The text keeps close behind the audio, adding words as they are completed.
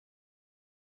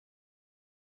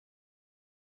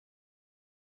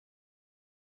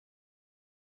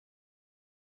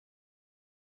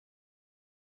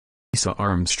Lisa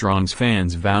Armstrong's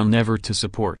fans vow never to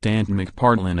support Ant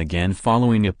McPartlin again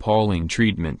following appalling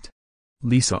treatment.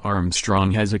 Lisa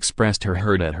Armstrong has expressed her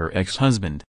hurt at her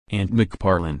ex-husband, Ant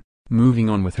McPartlin, moving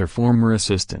on with her former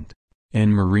assistant,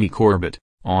 Anne-Marie Corbett,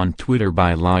 on Twitter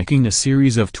by liking a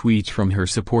series of tweets from her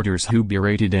supporters who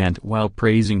berated Ant while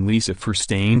praising Lisa for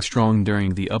staying strong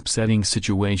during the upsetting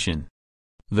situation.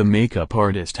 The makeup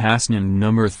artist has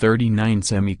number 39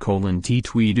 T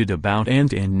tweeted about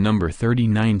Ant and number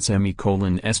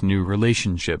 39's new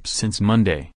relationships since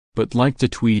Monday, but liked a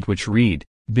tweet which read,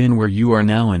 "Been where you are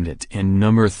now and it and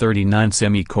number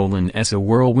 39's a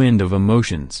whirlwind of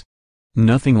emotions.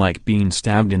 Nothing like being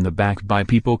stabbed in the back by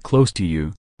people close to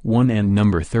you, one and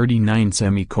number 39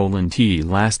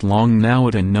 last long now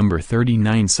it and number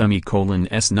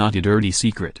 39's not a dirty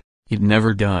secret, it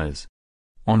never does.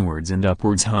 Onwards and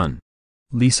upwards hun."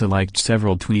 Lisa liked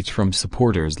several tweets from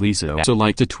supporters. Lisa also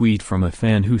liked a tweet from a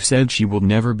fan who said she will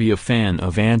never be a fan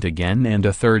of Ant again, and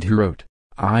a third who wrote,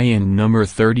 "I and number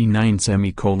 39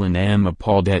 am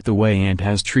appalled at the way Ant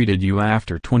has treated you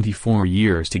after 24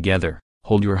 years together,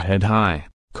 hold your head high,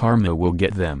 karma will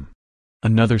get them."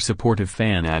 Another supportive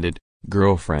fan added,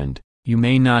 "Girlfriend, you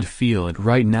may not feel it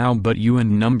right now but you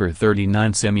and number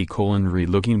 39 re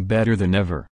looking better than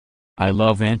ever. I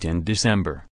love Ant in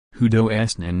December, who do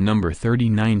and number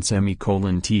 39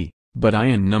 but I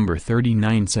and number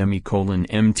 39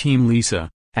 m team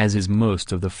Lisa, as is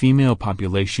most of the female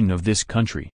population of this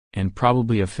country, and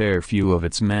probably a fair few of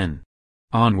its men.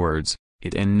 Onwards,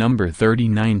 it and number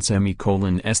 39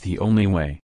 the only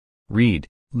way." Read,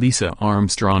 Lisa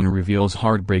Armstrong reveals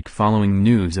heartbreak following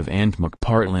news of Ant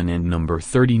McPartlin and number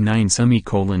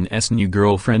 39's new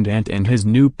girlfriend. Ant and his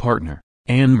new partner,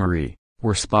 Anne-Marie,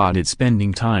 were spotted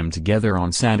spending time together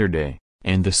on Saturday,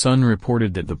 and The Sun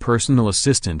reported that the personal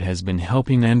assistant has been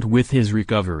helping Ant with his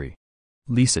recovery.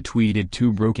 Lisa tweeted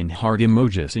 2 broken heart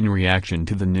emojis in reaction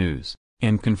to the news,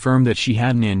 and confirmed that she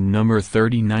hadn't and number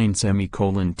 39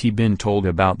 been told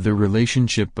about the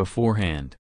relationship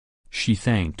beforehand. She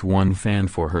thanked one fan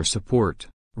for her support,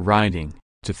 writing,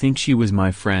 "To think she was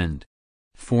my friend."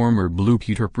 Former Blue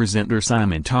Pewter presenter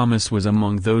Simon Thomas was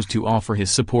among those to offer his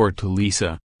support to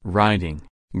Lisa, writing,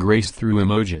 "Grace through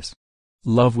emojis.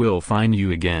 Love will find you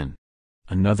again."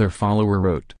 Another follower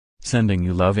wrote, "Sending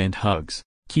you love and hugs,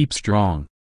 keep strong.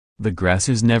 The grass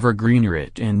is never greener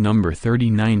at and number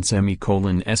 39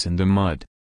 in the mud."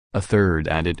 A third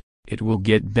added, "It will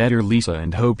get better Lisa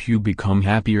and hope you become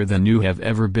happier than you have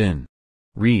ever been."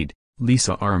 Read,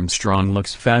 Lisa Armstrong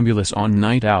looks fabulous on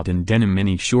night out in denim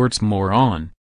mini shorts. More on